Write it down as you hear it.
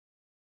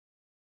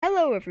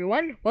Hello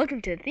everyone,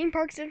 welcome to the Theme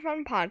Parks and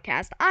Fun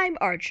podcast. I'm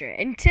Archer,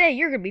 and today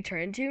you're gonna be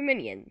turned into a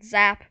minion.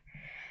 Zap.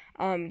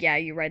 Yeah,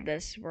 you read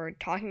this. We're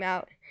talking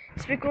about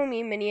Despicable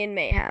Me, Minion,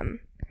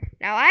 Mayhem.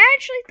 Now, I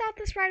actually thought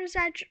this ride was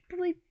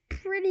actually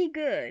pretty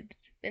good,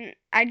 and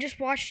I just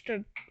watched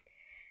the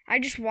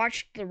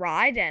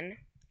ride, and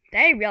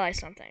then I realized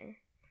something.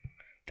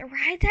 The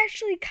ride's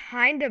actually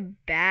kind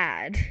of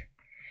bad.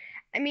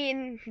 I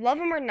mean, love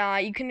them or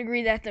not, you can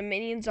agree that the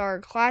Minions are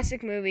a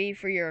classic movie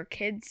for your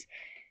kids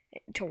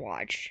to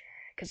watch,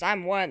 because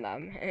I'm one of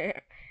them.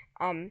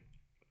 I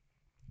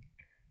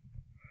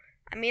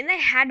mean, they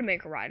had to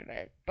make a ride of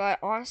it, but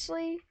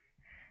honestly,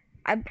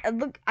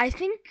 I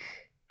think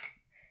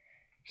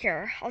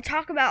here I'll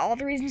talk about all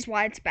the reasons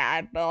why it's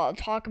bad, but I'll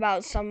talk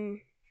about somewhat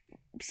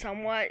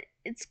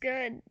it's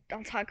good.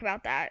 I'll talk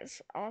about that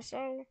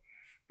also.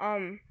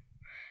 First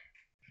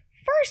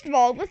of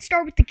all, let's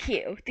start with the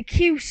queue. The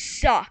queue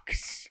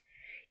sucks.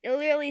 It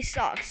literally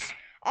sucks.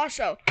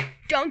 Also,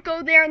 don't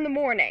go there in the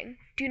morning.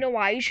 Do you know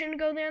why you shouldn't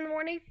go there in the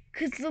morning?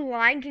 Because the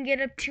line can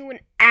get up to an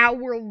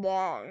hour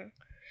long.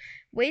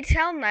 Wait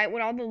till night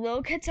when all the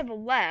little kids have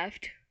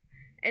left,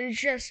 and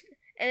it's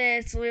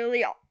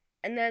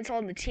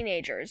all the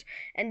teenagers.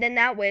 And then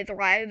that way the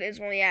ride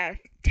is only at a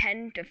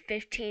 10 to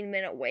 15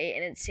 minute wait,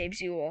 and it saves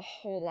you a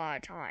whole lot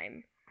of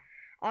time.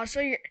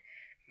 Also,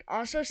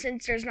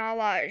 since there's not a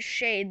lot of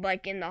shade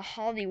like in the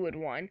Hollywood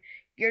one,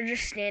 you're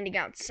just standing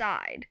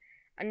outside.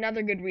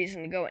 Another good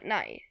reason to go at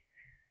night.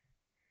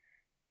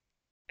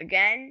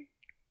 Again,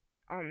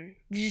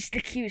 just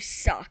the queue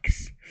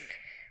sucks.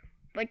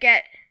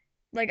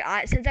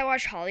 Since I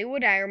watched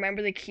Hollywood, I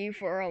remember the queue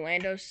for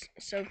Orlando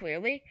so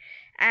clearly.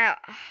 At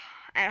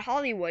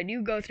Hollywood,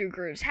 you go through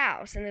Gru's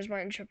house, and there's a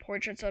bunch of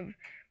portraits of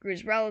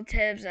Gru's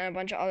relatives and a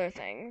bunch of other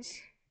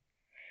things.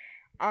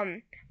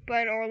 But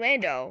in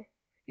Orlando,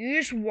 you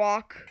just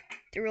walk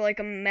through like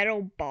a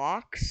metal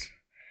box.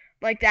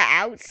 Like the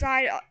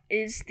outside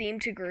is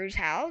themed to Gru's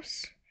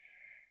house,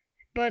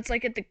 but it's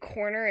like at the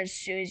corner as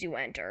soon as you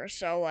enter.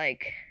 So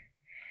like,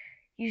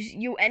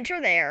 you enter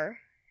there,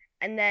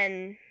 and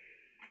then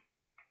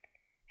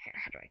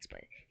how do I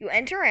explain it? You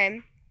enter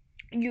in,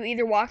 you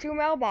either walk through a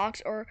metal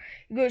box or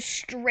you go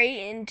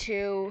straight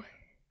into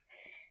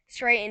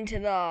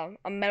a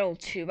metal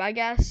tube, I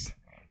guess.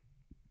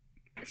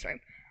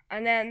 Sorry.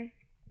 And then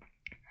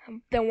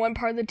one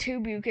part of the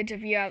tube you get to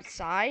view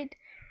outside,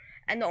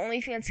 and the only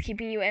thing that's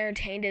keeping you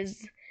entertained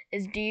is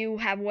do you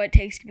have what it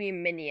takes to be a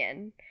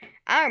minion?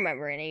 I don't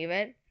remember any of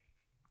it.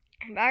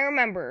 But I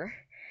remember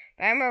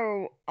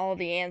all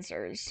the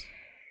answers.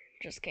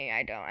 Just kidding,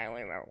 I don't. I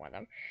only remember one of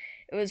them.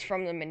 It was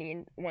from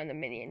one of the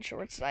Minion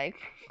shorts that I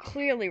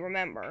clearly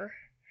remember.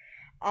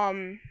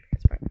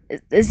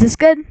 Is this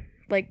good?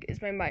 Like, is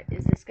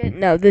this good?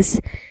 No,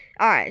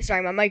 alright,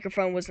 sorry, my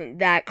microphone wasn't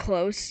that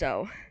close,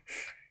 so,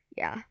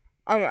 yeah.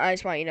 I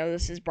just want you to know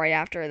this is right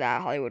after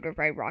that Hollywood with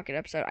Red Rocket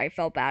episode. I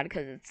felt bad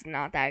because it's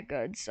not that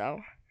good,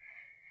 so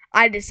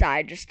I decided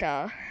I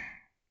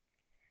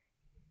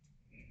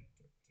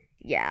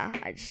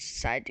just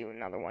decided to do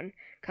another one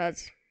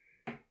because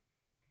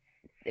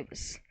it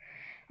was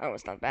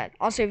not bad.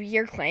 Also, if you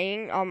hear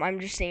claying,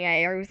 I'm just sitting at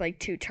an area with like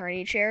two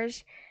turny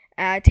chairs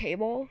at a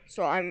table,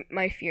 so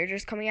my fear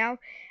just coming out.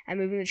 I'm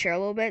moving the chair a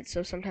little bit,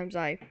 so sometimes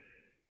but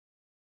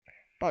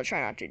I'll try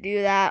not to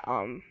do that.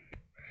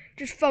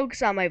 Just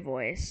focus on my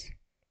voice.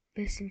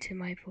 Listen to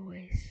my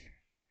voice.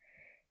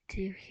 Do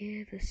you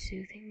hear the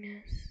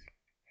soothingness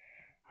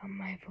of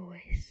my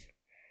voice?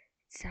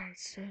 It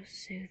sounds so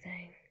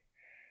soothing.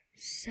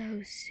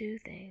 So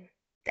soothing.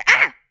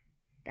 Ah!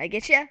 Did I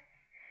get you?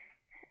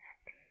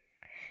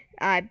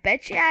 I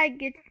bet you I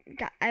get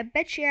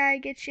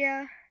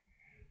you.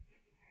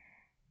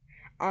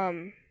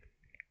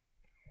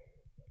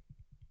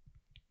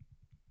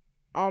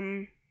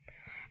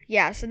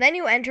 Yeah, so then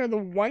you enter the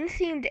one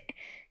themed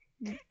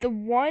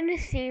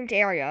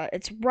area.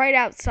 It's right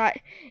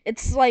outside.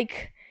 It's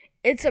like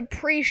it's a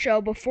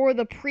pre-show before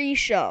the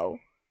pre-show.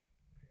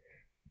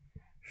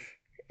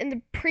 In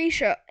the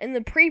pre-show,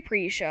 I'm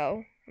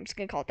just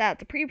gonna call it that,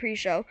 the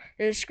pre-show,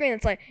 there's a screen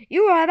that's like,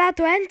 you are about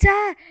to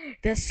enter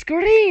the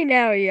screen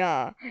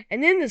area.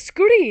 And in the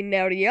screen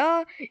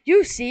area,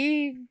 you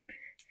see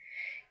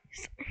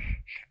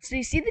the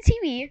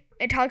TV.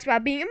 It talks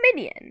about being a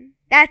minion.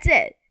 That's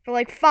it. For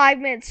like 5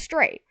 minutes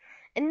straight.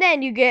 And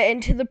then you get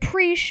into the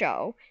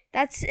pre-show.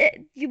 That's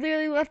it. You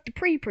literally left the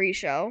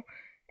pre-show.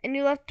 And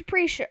you left the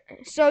pre-show.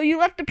 So you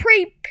left the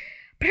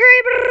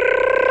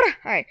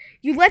Alright.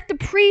 You left the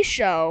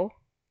pre-show.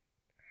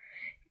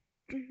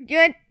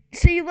 You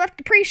left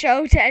the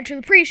pre-show to enter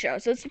the pre-show.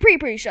 So it's the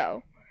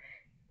pre-show.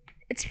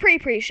 It's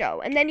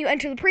pre-show. And then you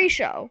enter the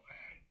pre-show.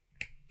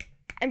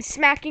 I'm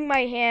smacking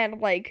my hand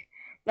like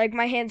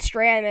my hand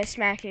straight, and I'm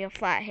smacking a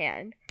flat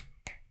hand.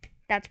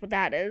 That's what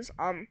that is.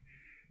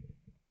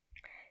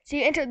 So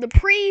you enter the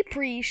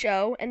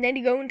pre-show, and then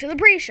you go into the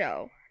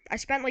pre-show.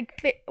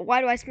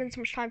 Why do I spend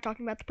so much time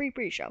talking about the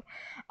pre-show?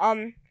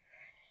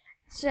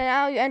 So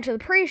now you enter the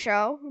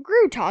pre-show.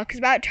 Gru talks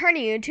about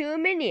turning you into a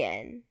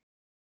minion.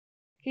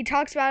 He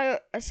talks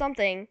about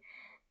something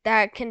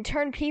that can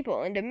turn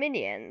people into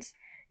minions.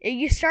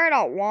 You start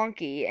out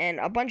wonky, and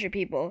a bunch of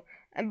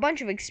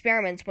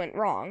experiments went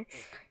wrong.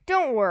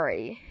 Don't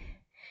worry,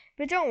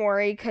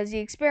 because the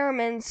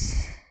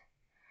experiments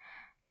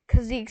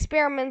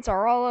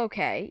are all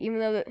okay, even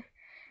though,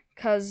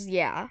 because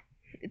yeah,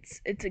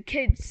 it's a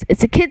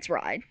kids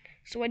ride.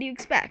 So what do you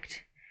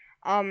expect?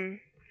 Here.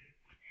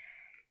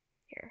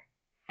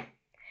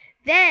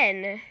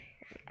 Then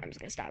I'm just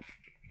gonna stop,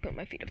 put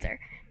my feet up there.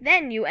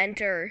 Then you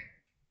enter.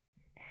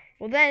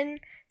 Well, then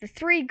the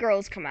three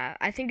girls come out.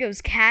 I think it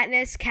was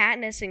Katniss,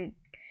 and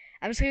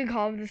I was gonna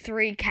call them the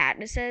three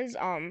Katnisses.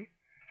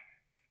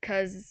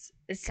 Cause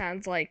it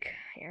sounds like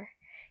here,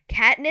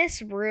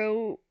 Katniss,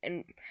 Rue,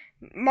 and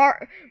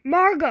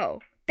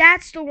Margot.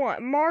 That's the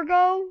one.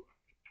 Margot.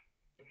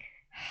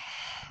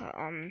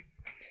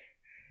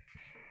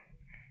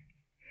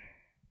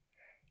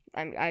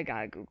 I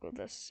gotta Google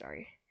this.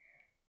 Sorry.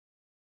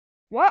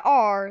 What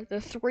are the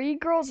three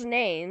girls'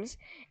 names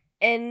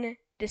in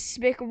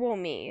Despicable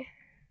Me?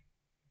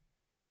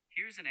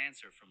 Here's an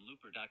answer from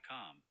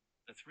Looper.com.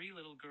 The three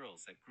little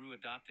girls that grew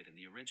adopted in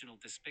the original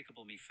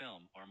Despicable Me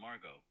film are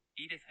Margot,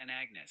 Edith, and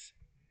Agnes.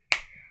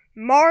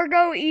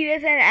 Margot,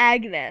 Edith, and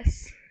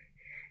Agnes.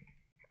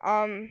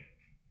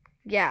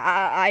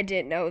 Yeah, I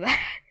didn't know that.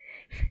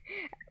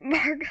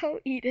 Margot,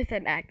 Edith,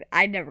 and Agnes.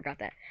 I never got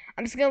that.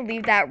 I'm just gonna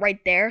leave that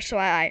right there so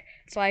I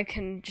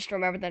can just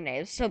remember the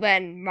names. So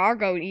then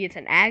Margot, Edith,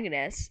 and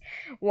Agnes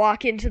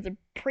walk into the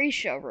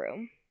pre-show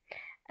room,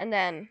 and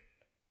then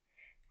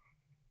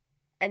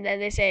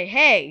they say,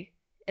 "Hey,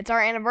 it's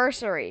our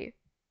anniversary."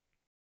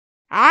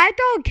 I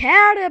don't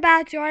care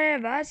about your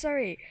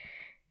anniversary.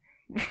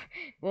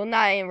 Well,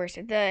 not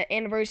anniversary. The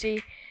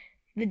anniversary,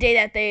 the day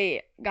that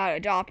they got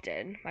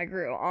adopted by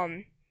Gru.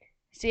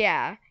 So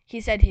yeah, he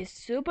said he's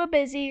super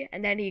busy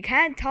and that he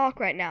can't talk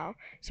right now.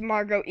 So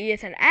Margot,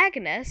 Edith, and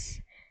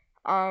Agnes.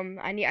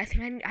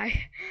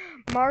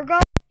 Margot,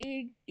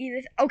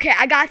 Edith. Okay,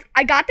 I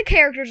got the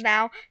characters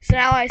now. So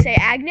now I say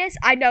Agnes.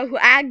 I know who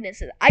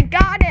Agnes is. I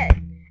got it.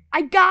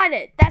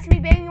 That's me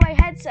banging my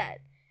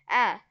headset.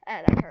 That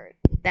hurt.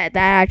 That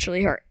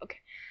actually hurt. Okay.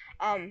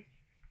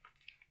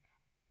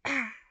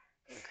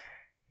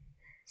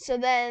 So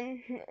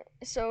then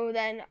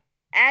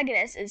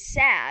Agnes is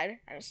sad.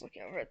 I'm just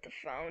looking over at the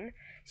phone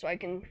so I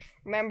can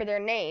remember their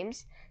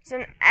names. So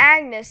then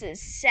Agnes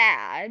is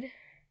sad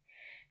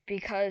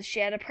because she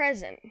had a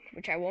present,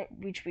 which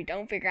we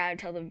don't figure out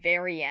until the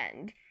very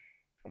end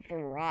of the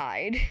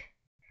ride.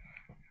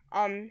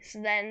 So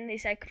then they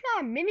said, "Come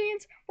on,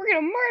 minions, we're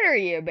gonna murder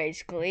you."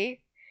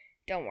 Basically,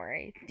 don't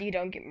worry, you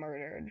don't get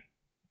murdered.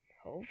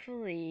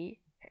 Hopefully.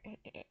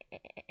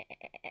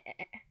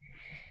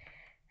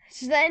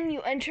 So then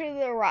you enter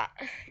the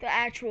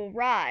actual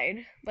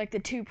ride, like the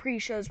two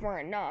pre-shows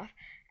weren't enough,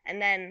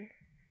 and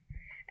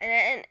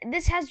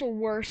this has the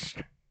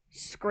worst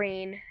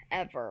screen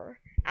ever.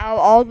 Out of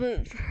all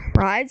the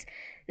rides,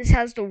 this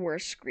has the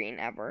worst screen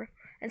ever.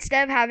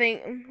 Instead of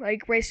having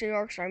like Race New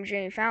York starring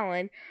Jimmy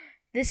Fallon,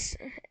 this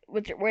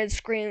where the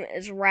screen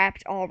is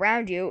wrapped all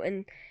around you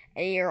and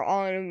you're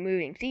all in a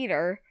moving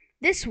theater.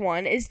 This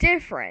one is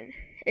different.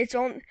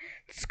 The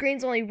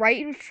screen's only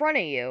right in front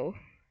of you.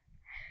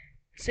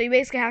 So you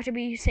basically have to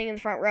be sitting in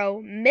the front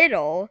row,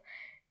 middle.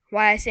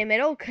 Why I say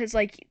middle? Because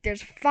like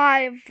there's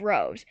 5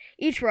 rows.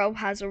 Each row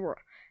has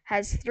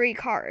 3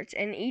 cards,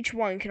 and each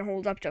one can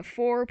hold up to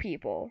 4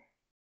 people.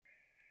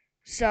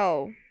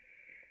 So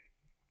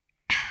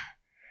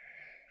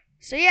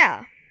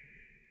yeah.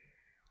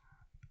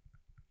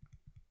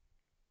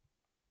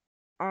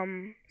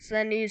 So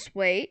then you just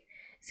wait.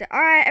 Say, all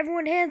right,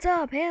 everyone, hands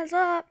up.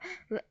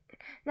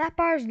 Lap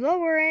bar's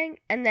lowering,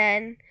 and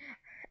then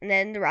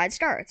the ride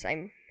starts.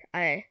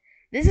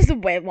 This is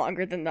way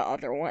longer than the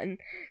other one,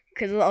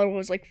 because the other one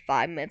was like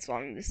 5 minutes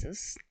long. This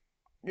is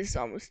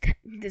almost.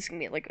 This can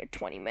be like a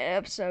 20-minute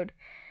episode,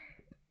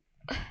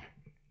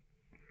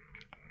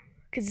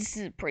 because this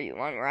is a pretty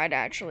long ride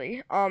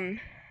actually.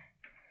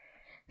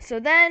 So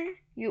then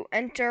you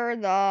enter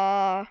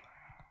the.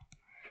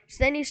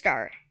 So then you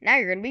start. Now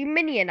you're gonna be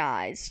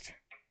minionized.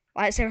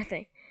 Well, that's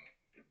everything.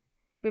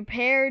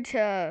 Prepare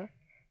to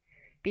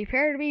be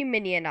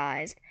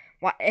minionized.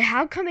 Why?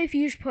 How come if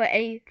you just put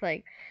a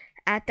like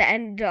at the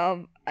end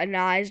of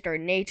anized or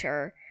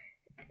nature,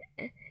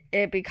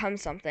 it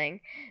becomes something?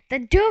 The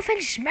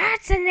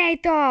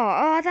Doofenshmerzenator,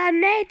 or the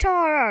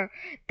Nator,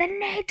 the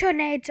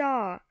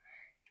Nator.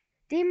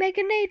 Do you make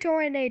a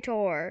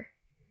Nator?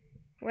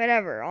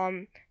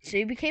 Whatever. So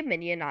you became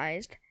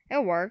minionized.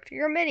 It worked.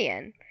 You're a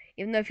minion.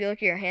 Even though if you look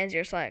at your hands,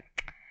 you're just like,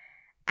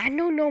 I'm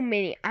not no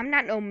minion.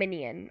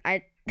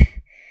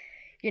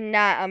 You're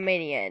not a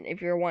minion,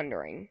 if you're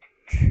wondering.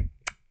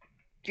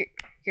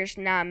 You're just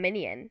not a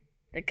minion.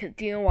 Because,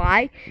 do you know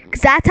why?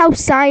 Because that's how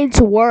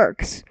science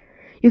works.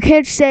 You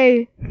can't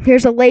say,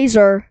 here's a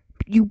laser,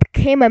 you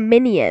became a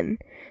minion.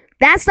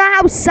 That's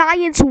not how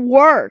science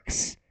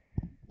works.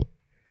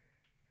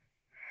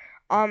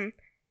 So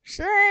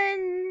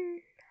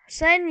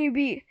then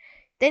you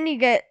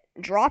get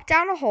dropped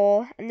down a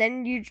hole, and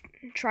then you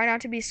try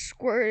not to be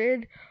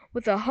squirted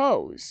with a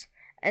hose.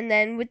 And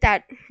then with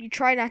that, you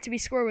try not to be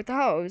square with the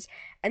hose.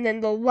 And then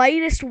the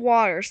lightest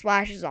water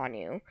splashes on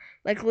you.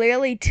 Like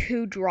literally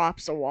 2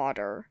 drops of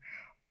water.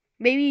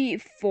 Maybe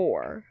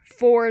 4.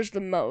 4 is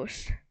the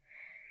most.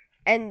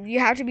 And you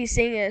have to be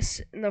seeing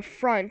this in the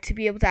front to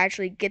be able to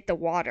actually get the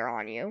water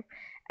on you.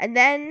 And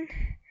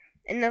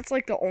that's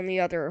like the only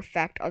other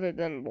effect other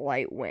than the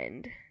light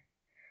wind.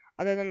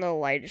 Other than the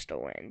lightest of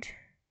wind.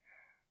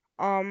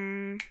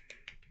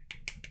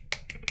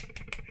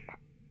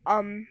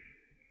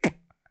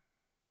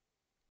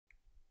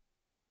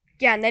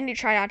 Yeah, and then you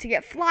try not to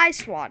get fly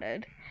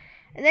swatted.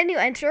 And then you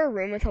enter a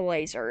room with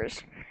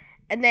lasers.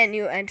 And then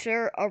you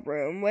enter a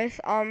room with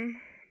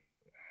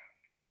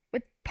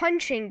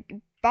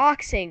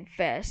boxing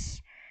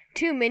fists.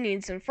 2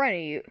 minions in front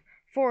of you.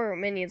 4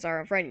 minions are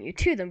in front of you.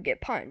 2 of them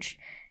get punched.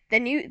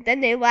 Then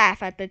they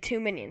laugh at the 2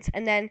 minions,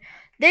 and then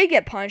they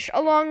get punched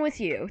along with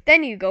you.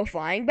 Then you go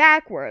flying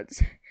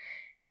backwards.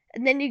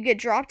 And then you get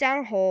dropped down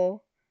a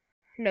hole.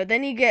 No,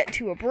 then you get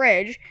to a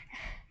bridge.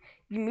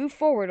 You move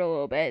forward a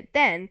little bit.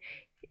 Then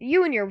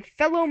you and your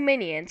fellow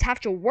minions have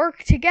to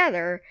work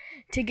together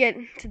to get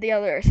to the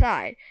other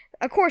side.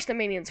 Of course, the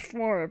minions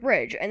form a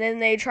bridge, and then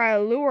they try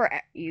to lure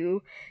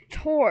you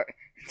to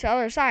the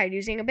other side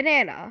using a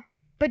banana.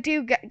 But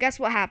guess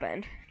what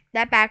happened?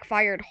 That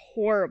backfired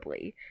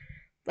horribly.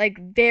 Like,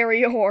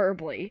 very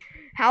horribly.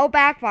 How it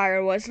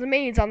backfired was the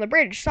minions on the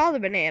bridge saw the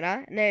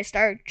banana, and they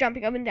started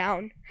jumping up and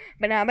down.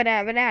 Banana,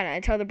 banana, banana,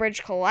 until the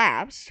bridge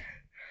collapsed.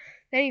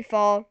 Then you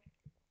fall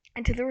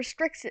into the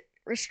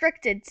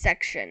restricted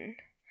section,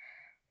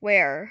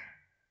 where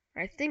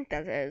I think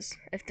that is.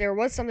 If there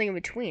was something in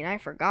between, I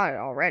forgot it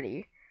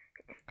already.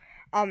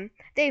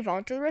 They fall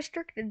into the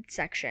restricted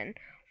section,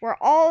 where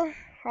all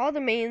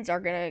the minions are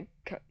gonna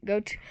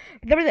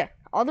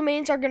all the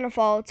minions are gonna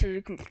fall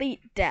to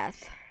complete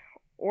death,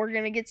 or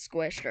gonna get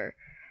squished. Or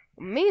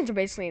minions are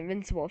basically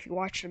invincible if you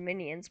watch the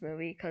Minions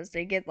movie, because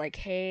they get like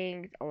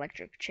hanged,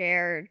 electric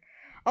chaired.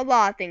 A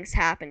lot of things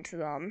happen to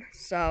them.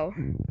 So,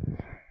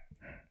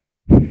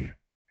 and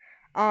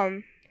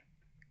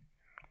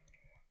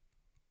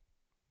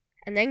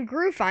then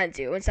Gru finds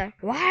you and says,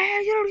 "Why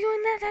are you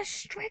doing that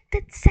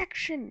restricted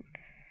section?"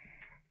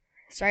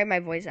 Sorry, my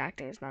voice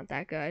acting is not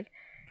that good.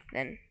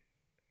 Then,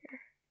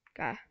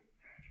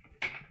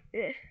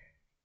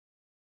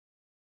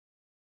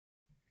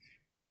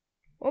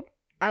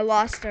 I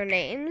lost their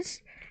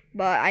names,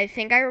 but I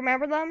think I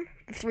remember them.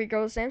 The 3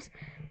 girls' names.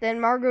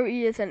 Then Margot,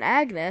 Edith, and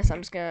Agnes.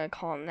 I'm just gonna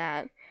call them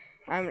that.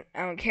 I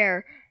don't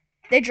care.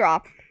 They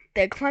drop.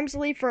 They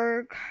clumsily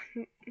dropped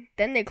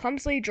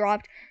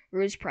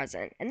Gru's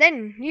present, and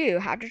then you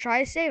have to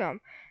try to save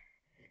them.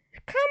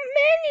 Come,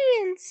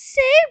 minions,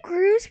 save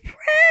Gru's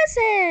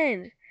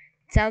present.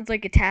 Sounds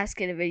like a task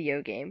in a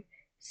video game.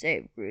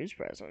 Save Gru's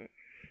present.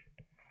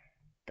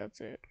 That's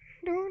it.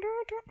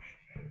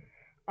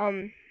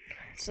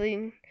 So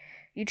you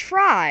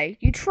try,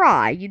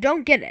 you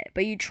don't get it,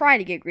 but you try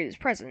to get Gru's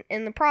present.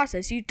 In the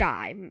process, you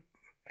die.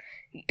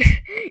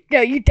 No,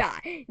 you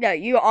die. No,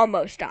 you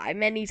almost die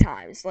many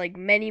times. Like,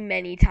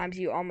 many times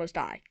you almost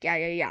die.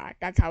 Yeah.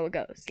 That's how it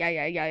goes.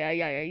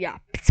 Yeah.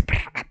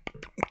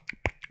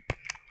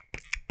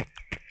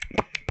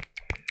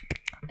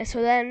 And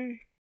so then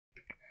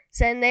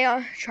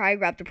they try to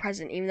grab the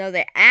present, even though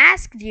they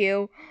asked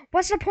you.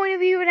 What's the point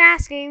of you even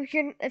asking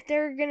if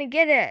they're gonna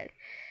get it?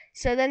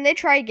 So then they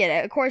try to get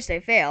it. Of course, they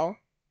fail.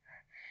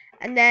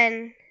 And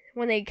then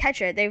when they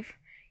catch it,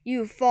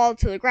 you fall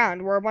to the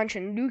ground where a bunch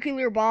of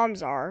nuclear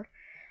bombs are.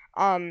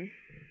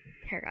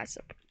 Here, guys,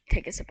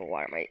 take a sip of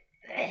water. My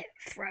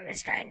throat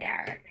is dying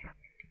down.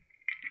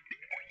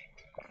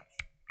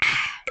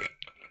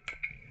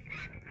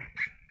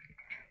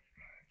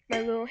 My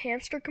little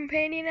hamster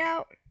companion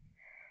out.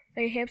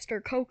 My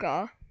hamster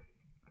Coca.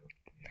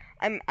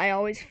 I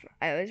always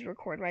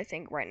record my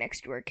thing right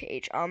next to her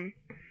cage.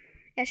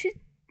 Yeah, she's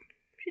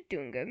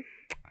doing good.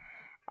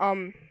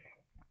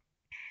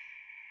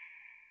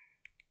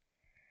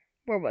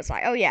 Where was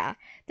I? Oh yeah.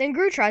 Then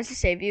Gru tries to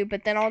save you,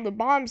 but then all the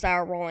bombs that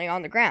are rolling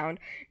on the ground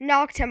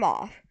knocked him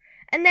off.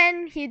 And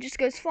then he just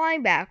goes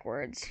flying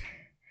backwards.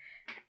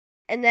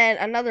 And then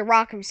another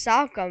Rock'em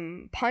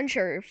Sock'em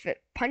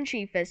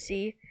punchy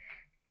fisty,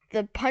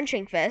 the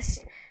punching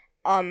fist,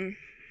 then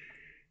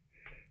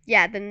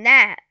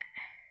that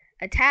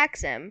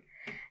attacks him.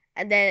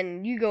 And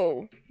then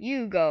Hugo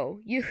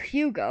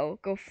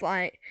go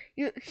flying.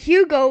 You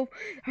go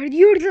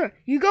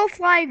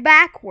flying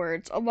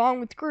backwards along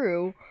with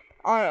Gru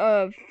on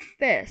a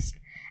fist,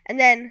 and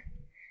then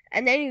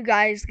you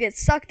guys get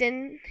sucked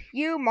in.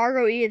 You,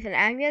 Margot, Edith, and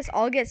Agnes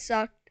all get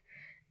sucked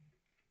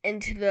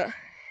into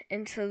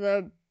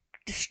the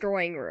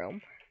destroying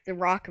room, the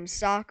Rock'em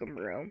Sock'em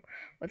room,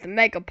 with the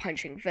mega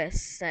punching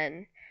fists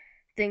and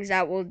things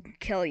that will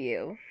kill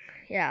you.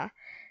 Yeah.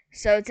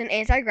 So it's an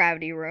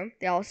anti-gravity room.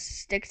 They all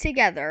stick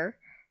together,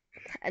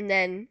 and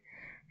then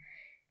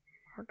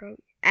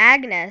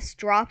Agnes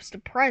drops the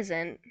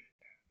present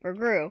for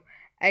Gru,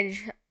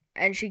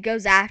 and she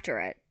goes after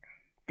it.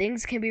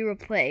 Things can be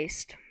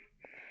replaced,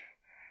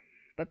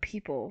 but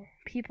people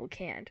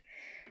can't.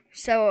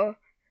 So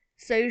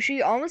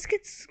she almost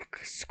gets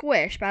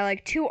squished by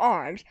like two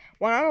arms,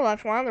 one on the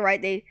left, one on the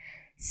right. They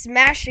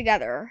smash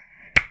together.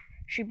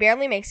 She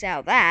barely makes it out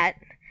of that,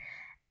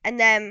 and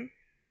then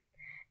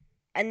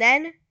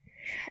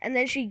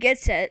she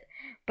gets it,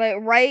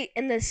 but right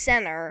in the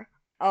center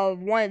of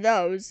one of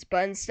those.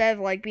 But instead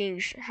of like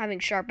having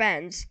sharp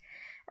ends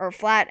or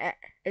flat,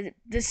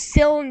 the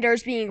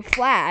cylinders being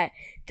flat,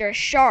 they're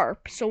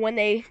sharp. So when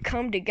they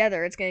come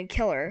together, it's gonna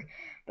kill her.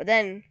 But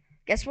then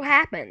guess what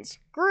happens?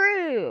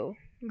 Gru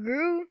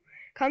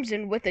comes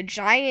in with a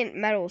giant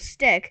metal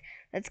stick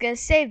that's gonna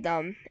save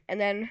them, and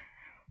then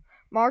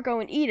Margot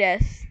and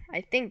Edith,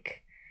 I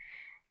think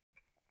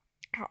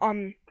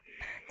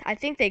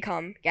they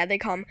come. Yeah, they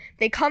come.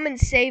 They come and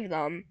save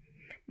them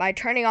by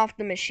turning off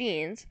the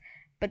machines,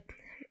 but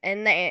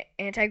and the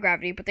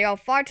anti-gravity, but they all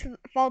fall to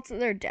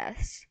their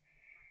deaths.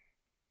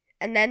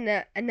 And then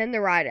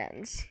the ride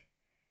ends.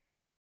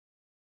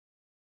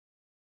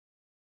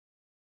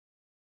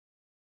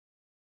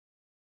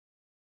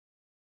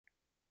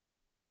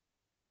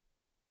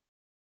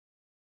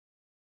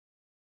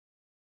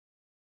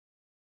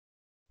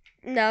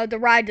 No, the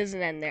ride doesn't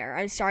end there.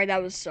 I'm sorry,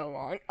 that was so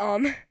long.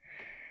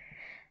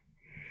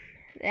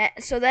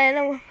 So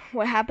then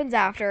what happens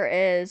after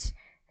is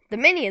the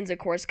minions, of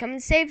course, come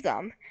and save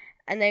them,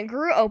 and then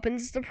Gru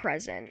opens the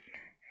present,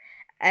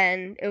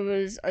 and it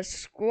was a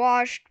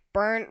squashed,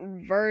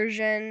 burnt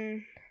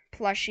version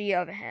plushie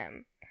of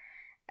him.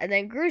 And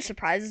then Gru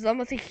surprises them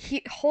with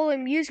a whole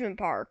amusement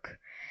park.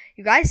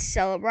 You guys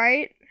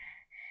celebrate,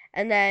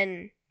 and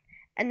then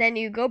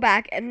you go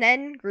back, and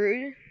then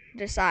Gru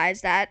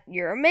decides that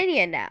you're a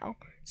minion now.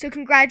 So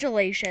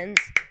congratulations.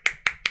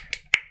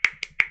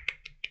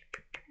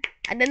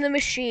 And then the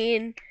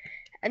machine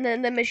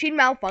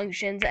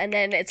malfunctions, and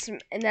then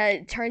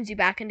it turns you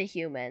back into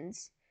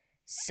humans.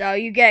 So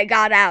you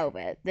got out of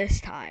it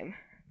this time.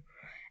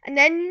 And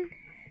then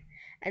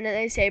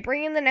they say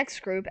bring in the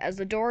next group as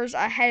the doors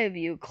ahead of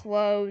you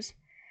close,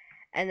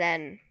 and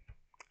then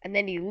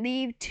you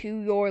leave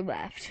to your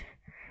left.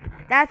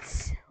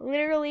 That's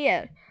literally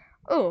it.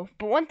 Oh,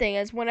 but one thing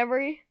is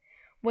when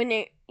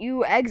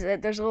you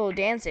exit, there's a little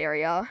dance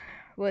area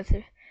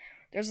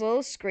there's a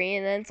little screen,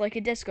 and then it's like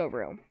a disco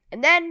room.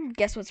 And then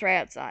guess what's right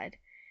outside?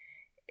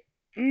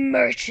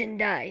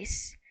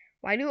 Merchandise.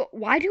 Why do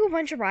a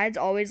bunch of rides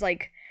always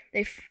like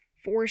they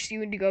force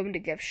you to go into the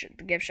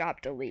gift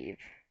shop to leave?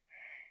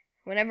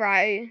 Whenever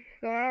I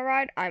go on a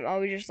ride, I'm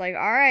always just like,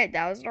 all right,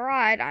 that was the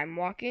ride. I'm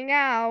walking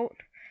out.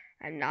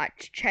 I'm not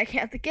checking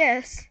out the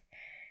gifts.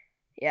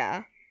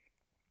 Yeah,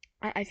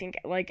 I think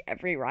like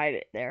every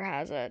ride there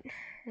has it,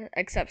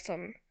 except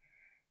some.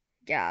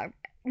 Yeah,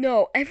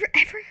 no, every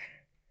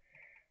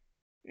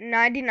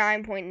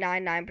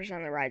 99.99%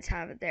 of the rides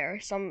have it there.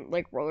 Some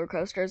like roller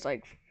coasters,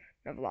 like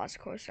the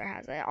Velocicoaster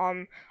has it.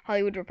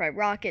 Hollywood Reprise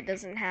Rocket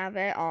doesn't have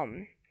it.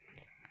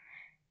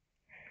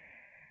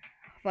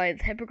 But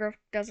the Hippogriff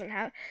doesn't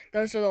have.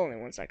 Those are the only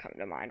ones that come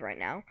to mind right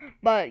now.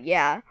 But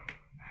yeah,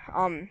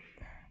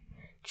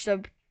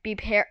 so be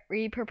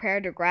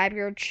prepared to grab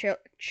your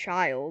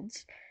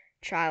child's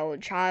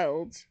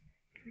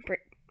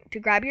to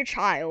grab your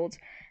child,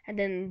 and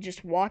then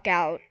just walk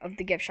out of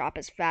the gift shop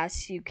as fast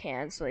as you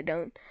can, so they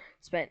don't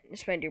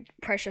spend your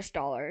precious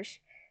dollars.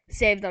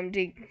 Save them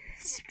to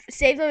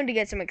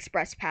get some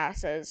express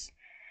passes,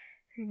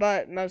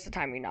 but most of the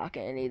time you're not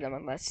gonna need them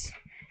unless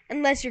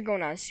you're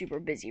going on a super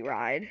busy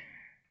ride.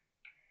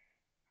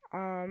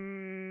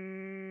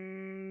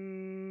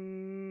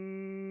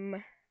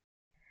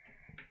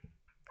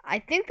 I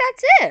think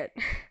that's it.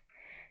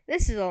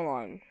 This is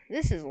long.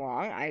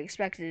 I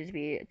expected it to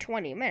be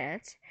 20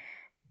 minutes,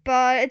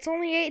 but it's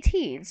only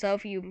 18. So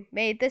if you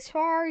made this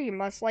far, you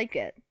must like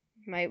it.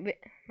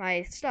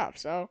 My stuff.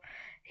 So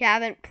if you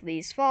haven't,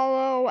 please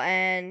follow,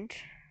 and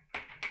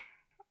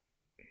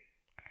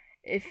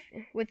if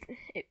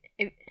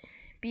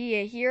be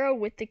a hero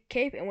with the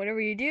cape, and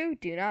whatever you do,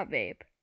 do not vape.